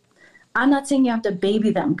just, I'm not saying you have to baby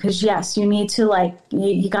them, because yes, you need to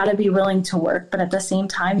you got to be willing to work, but at the same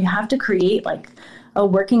time, you have to create a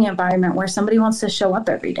working environment where somebody wants to show up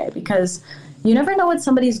every day, because you never know what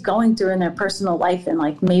somebody's going through in their personal life.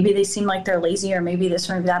 And maybe they seem like they're lazy, or maybe this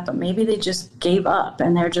or maybe that, but maybe they just gave up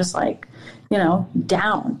and they're just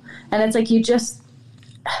down. And it's you just,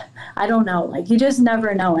 I don't know, you just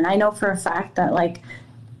never know. And I know for a fact that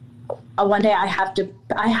one day I have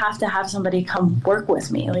to have somebody come work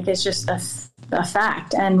with me. It's just a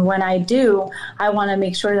fact. And when I do, I want to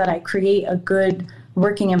make sure that I create a good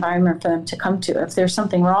working environment for them to come to. If there's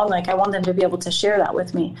something wrong, I want them to be able to share that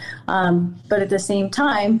with me. But at the same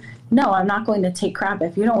time, no, I'm not going to take crap.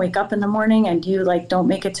 If you don't wake up in the morning and you don't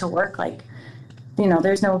make it to work,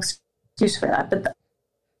 there's no excuse for that. But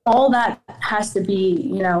all that has to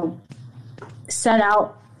be, set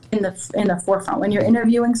out in the forefront. When you're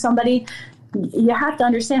interviewing somebody, you have to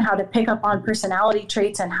understand how to pick up on personality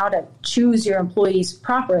traits and how to choose your employees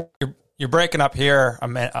properly. You're breaking up here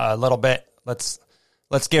a little bit.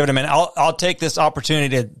 Let's give it a minute. I'll take this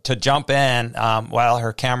opportunity to jump in while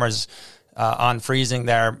her camera's on freezing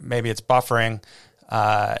there. Maybe it's buffering,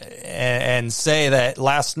 and say that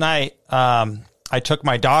last night I took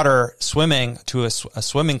my daughter swimming to a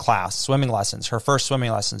swimming class, swimming lessons, her first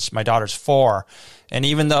swimming lessons. My daughter's 4. And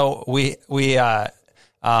even though there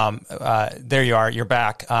you are, you're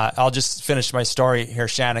back. I'll just finish my story here,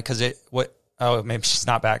 Shannon, because oh, maybe she's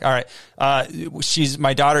not back. All right.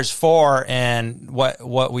 My daughter's 4. And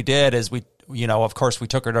what we did is of course we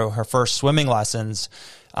took her to her first swimming lessons.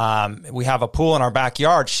 We have a pool in our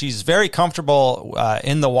backyard. She's very comfortable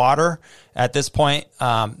in the water at this point,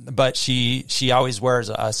 but she always wears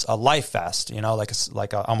a life vest,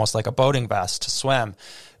 almost like a boating vest to swim.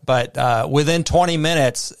 But within 20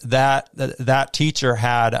 minutes, that teacher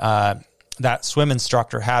had that swim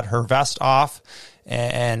instructor had her vest off,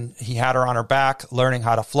 and he had her on her back, learning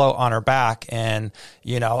how to float on her back. And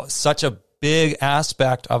such a big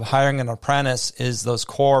aspect of hiring an apprentice is those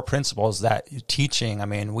core principles that you're teaching. I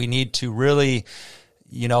mean, we need to really,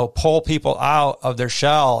 pull people out of their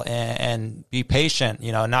shell and be patient,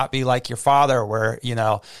 not be like your father where,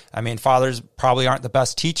 fathers probably aren't the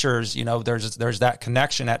best teachers. There's that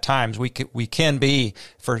connection at times. We can be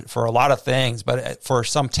for a lot of things, but for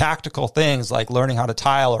some tactical things like learning how to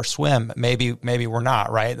tile or swim, maybe we're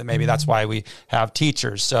not, right? Maybe that's why we have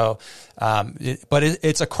teachers. So, but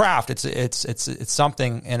it's a craft. It's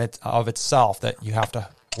something in it of itself that you have to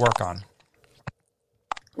work on.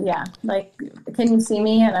 Yeah. Like, can you see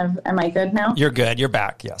me? And am I good now? You're good. You're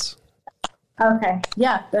back. Yes. Okay.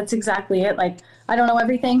 Yeah, that's exactly it. Like, I don't know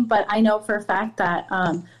everything, but I know for a fact that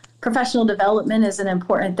professional development is an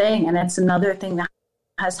important thing. And it's another thing that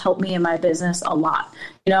has helped me in my business a lot.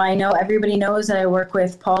 I know everybody knows that I work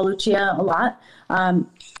with Paul Lucia a lot.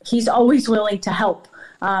 He's always willing to help.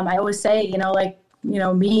 I always say,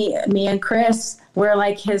 me and Chris, we're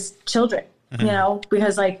like his children.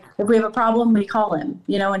 Because like if we have a problem, we call him,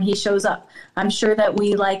 and he shows up. I'm sure that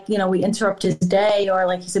we we interrupt his day or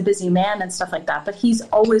like he's a busy man and stuff like that, but he's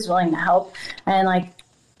always willing to help. And like,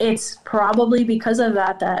 it's probably because of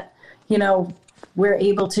that, we're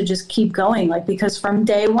able to just keep going. Like, because from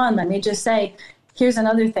day one, let me just say, here's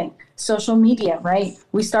another thing, social media, right?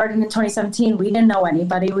 We started in 2017. We didn't know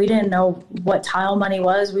anybody. We didn't know what Tile Money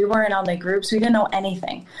was. We weren't on the groups. We didn't know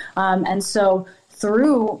anything. And so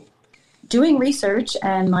through doing research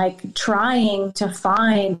and like trying to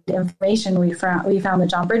find information, we found the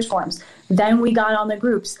John Bridge forums. Then we got on the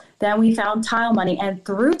groups. Then we found Tile Money, and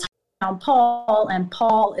through found Paul, and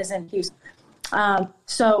Paul is in Houston.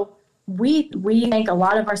 So we make a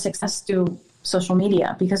lot of our success through social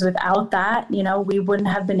media, because without that, we wouldn't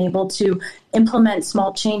have been able to implement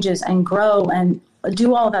small changes and grow and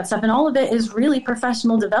do all of that stuff. And all of it is really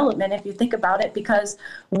professional development if you think about it, because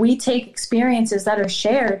we take experiences that are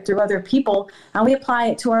shared through other people and we apply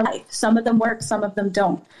it to our life. Some of them work, some of them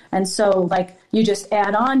don't. And so like you just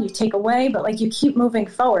add on, you take away, but like you keep moving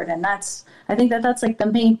forward. And I think that's like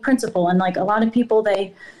the main principle. And like a lot of people,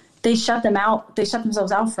 they shut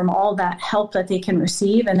themselves out from all that help that they can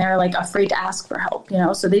receive. And they're like afraid to ask for help,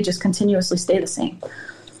 so they just continuously stay the same.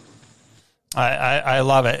 I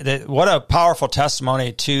love it. What a powerful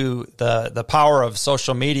testimony to the power of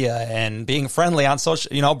social media and being friendly on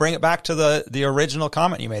social, bring it back to the original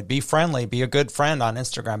comment you made. Be friendly, be a good friend on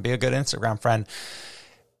Instagram, be a good Instagram friend.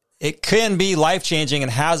 It can be life-changing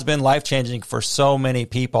and has been life-changing for so many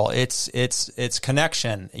people. It's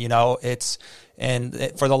connection,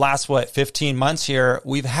 and for the last, 15 months here,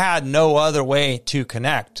 we've had no other way to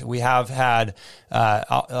connect. We have had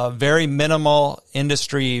very minimal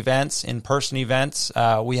industry events, in-person events.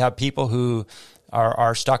 We have people who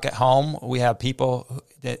are stuck at home. We have people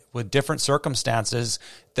that, with different circumstances,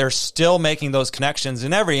 they're still making those connections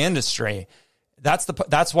in every industry.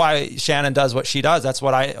 That's why Shannon does what she does. That's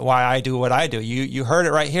why I do what I do. You heard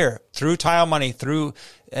it right here. Through Tile Money, through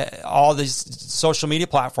all these social media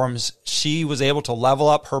platforms, she was able to level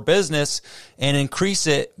up her business and increase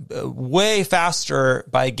it way faster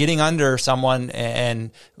by getting under someone and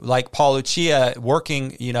like Paul Lucia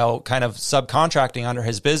working, kind of subcontracting under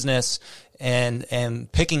his business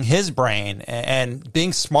and picking his brain and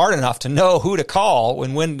being smart enough to know who to call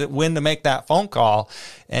and when to make that phone call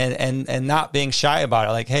and not being shy about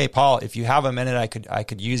it. Like, hey, Paul, if you have a minute, I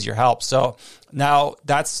could use your help. So now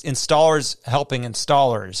that's installers helping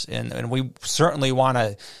installers. And we certainly want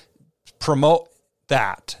to promote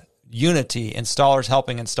that. Unity, installers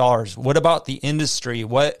helping installers. What about the industry?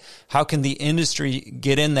 How can the industry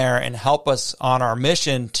get in there and help us on our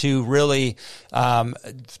mission to really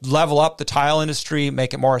level up the tile industry,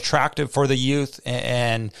 make it more attractive for the youth,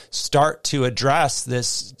 and start to address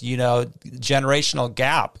this, generational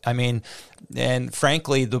gap? I mean, and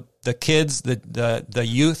frankly, the kids, the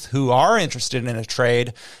youth who are interested in a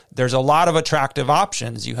trade, there's a lot of attractive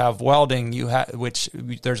options. You have welding, which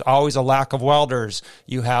there's always a lack of welders.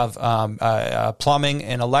 You have plumbing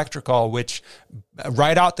and electrical, which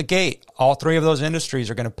right out the gate, all three of those industries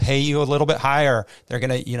are going to pay you a little bit higher. They're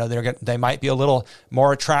going to, they might be a little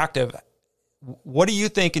more attractive. What do you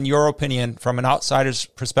think, in your opinion, from an outsider's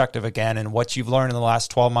perspective again, and what you've learned in the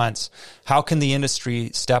last 12 months, how can the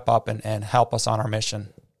industry step up and help us on our mission?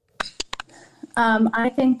 I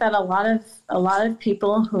think that a lot of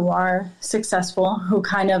people who are successful, who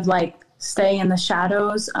kind of like stay in the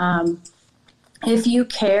shadows, if you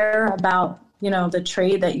care about, the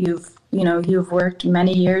trade that you've worked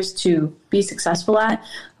many years to be successful at,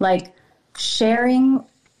 like sharing,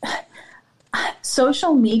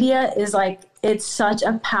 social media is like, it's such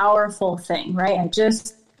a powerful thing, right? I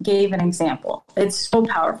just gave an example. It's so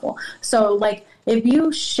powerful. So like, if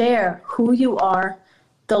you share who you are,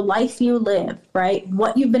 the life you live, right?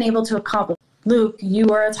 What you've been able to accomplish, Luke, you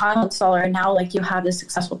are a tile installer and now like you have this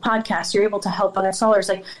successful podcast, you're able to help other installers.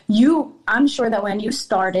 Like I'm sure that when you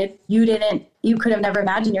started, you could have never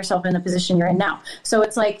imagined yourself in the position you're in now. So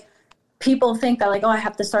it's like, people think that like, oh, I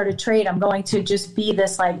have to start a trade. I'm going to just be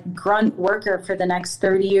this like grunt worker for the next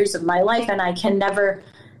 30 years of my life. And I can never,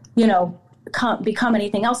 become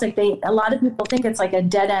anything else. Like a lot of people think it's like a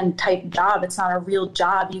dead end type job. It's not a real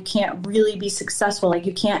job. You can't really be successful. Like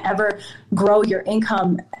you can't ever grow your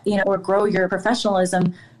income, or grow your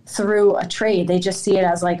professionalism through a trade. They just see it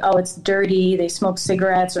as like, oh, it's dirty. They smoke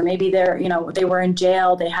cigarettes, or maybe they were in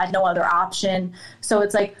jail. They had no other option. So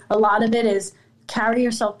it's like a lot of it is carry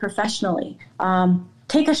yourself professionally.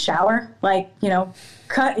 Take a shower,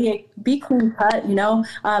 be clean cut,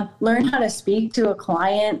 learn how to speak to a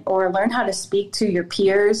client or learn how to speak to your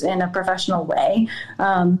peers in a professional way.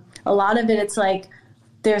 A lot of it, it's like,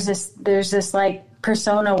 there's this like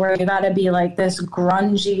persona where you gotta be like this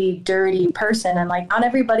grungy, dirty person. And like, not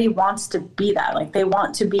everybody wants to be that. Like they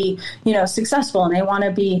want to be, successful, and they want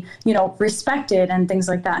to be, respected and things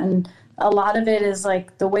like that. And a lot of it is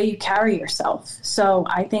like the way you carry yourself. So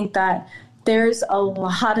I think that there's a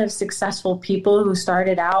lot of successful people who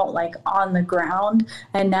started out like on the ground,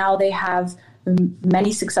 and now they have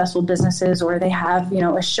many successful businesses, or they have,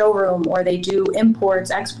 a showroom, or they do imports,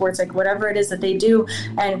 exports, like whatever it is that they do.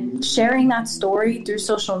 And sharing that story through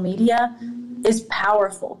social media is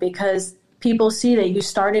powerful, because people see that you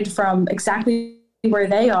started from exactly where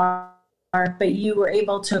they are, but you were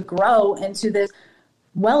able to grow into this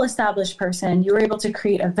well-established person. You were able to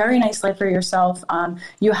create a very nice life for yourself.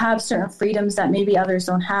 You have certain freedoms that maybe others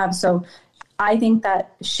don't have. So I think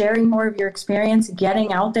that sharing more of your experience,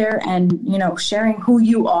 getting out there and, sharing who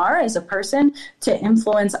you are as a person to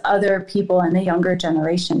influence other people in the younger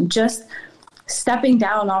generation, just stepping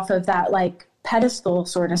down off of that like pedestal,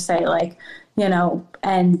 sort of say like,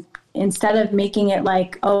 and instead of making it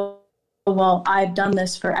like, oh, well, I've done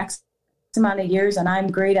this for X amount of years and I'm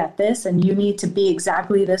great at this, and you need to be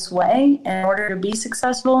exactly this way in order to be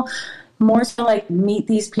successful. More so like meet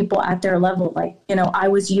these people at their level. Like, I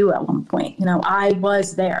was you at one point, I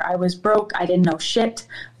was there, I was broke, I didn't know shit,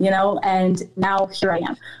 and now here I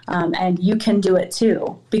am. And you can do it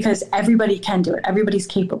too, because everybody can do it. Everybody's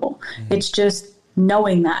capable. Mm-hmm. It's just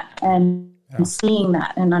knowing that and seeing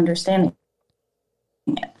that and understanding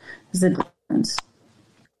it is the difference.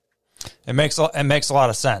 It makes a lot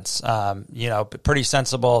of sense. Pretty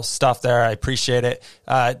sensible stuff there. I appreciate it.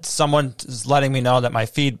 Someone is letting me know that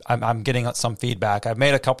I'm getting some feedback. I've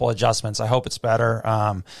made a couple adjustments. I hope it's better.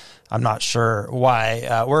 I'm not sure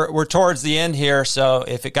why. We're towards the end here, so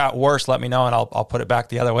if it got worse, let me know and I'll put it back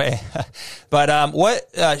the other way. But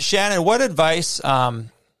Shannon, what advice?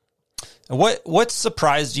 What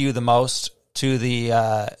surprised you the most to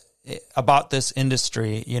the about this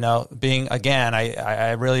industry? Being, again,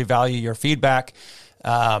 I really value your feedback.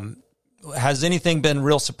 Has anything been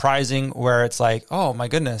real surprising where it's like, oh my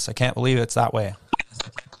goodness, I can't believe it's that way?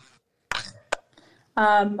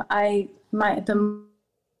 The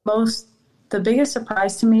biggest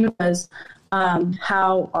surprise to me was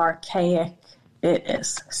how archaic it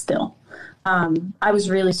is still. I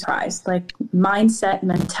was really surprised, like mindset,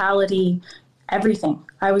 mentality, everything.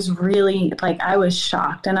 I was really I was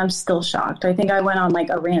shocked, and I'm still shocked. I think I went on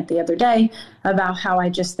like a rant the other day about how I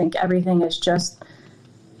just think everything is just,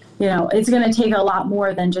 it's going to take a lot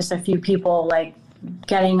more than just a few people like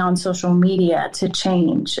getting on social media to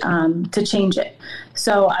change it.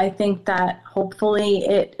 So I think that hopefully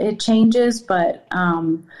it changes, but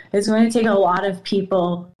it's going to take a lot of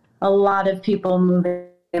people moving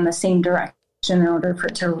in the same direction in order for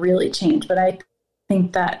it to really change. But I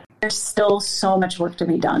think that there's still so much work to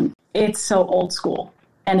be done. It's so old school,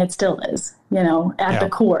 and it still is, at the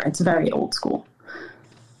core, it's very old school.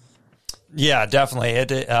 Yeah, definitely.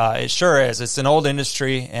 It sure is. It's an old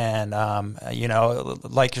industry, and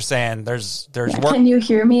like you're saying, there's work. Can you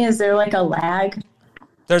hear me? Is there like a lag?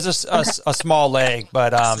 There's a small lag,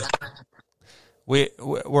 but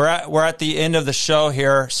we're at the end of the show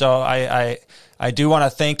here, so I do want to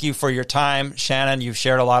thank you for your time, Shannon. You've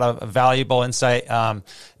shared a lot of valuable insight.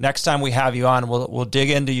 Next time we have you on, we'll dig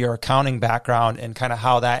into your accounting background and kind of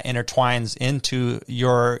how that intertwines into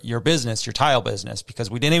your business, your tile business, because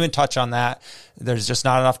we didn't even touch on that. There's just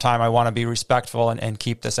not enough time. I want to be respectful and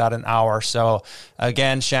keep this at an hour. So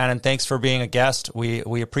again, Shannon, thanks for being a guest.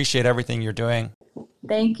 We appreciate everything you're doing.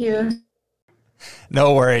 Thank you.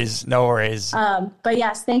 No worries. But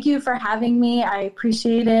yes, thank you for having me. I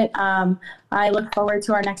appreciate it. I look forward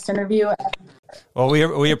to our next interview. Well,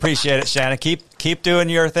 we appreciate it, Shannon. Keep doing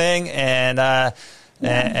your thing, and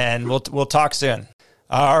we'll talk soon.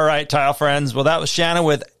 All right, tile friends. Well, that was Shannon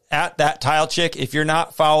with at That Tile Chick. If you're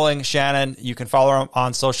not following Shannon, you can follow her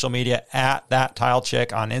on social media at That Tile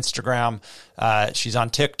Chick on Instagram. She's on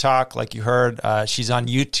TikTok, like you heard. She's on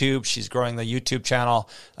YouTube. She's growing the YouTube channel.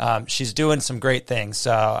 She's doing some great things.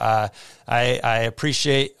 So I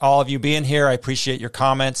appreciate all of you being here. I appreciate your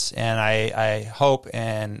comments, and I hope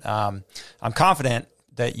and I'm confident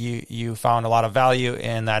that you found a lot of value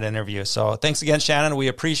in that interview. So thanks again, Shannon. We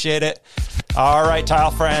appreciate it. All right,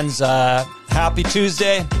 tile friends, happy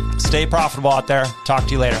Tuesday. Stay profitable out there. Talk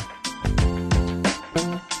to you later.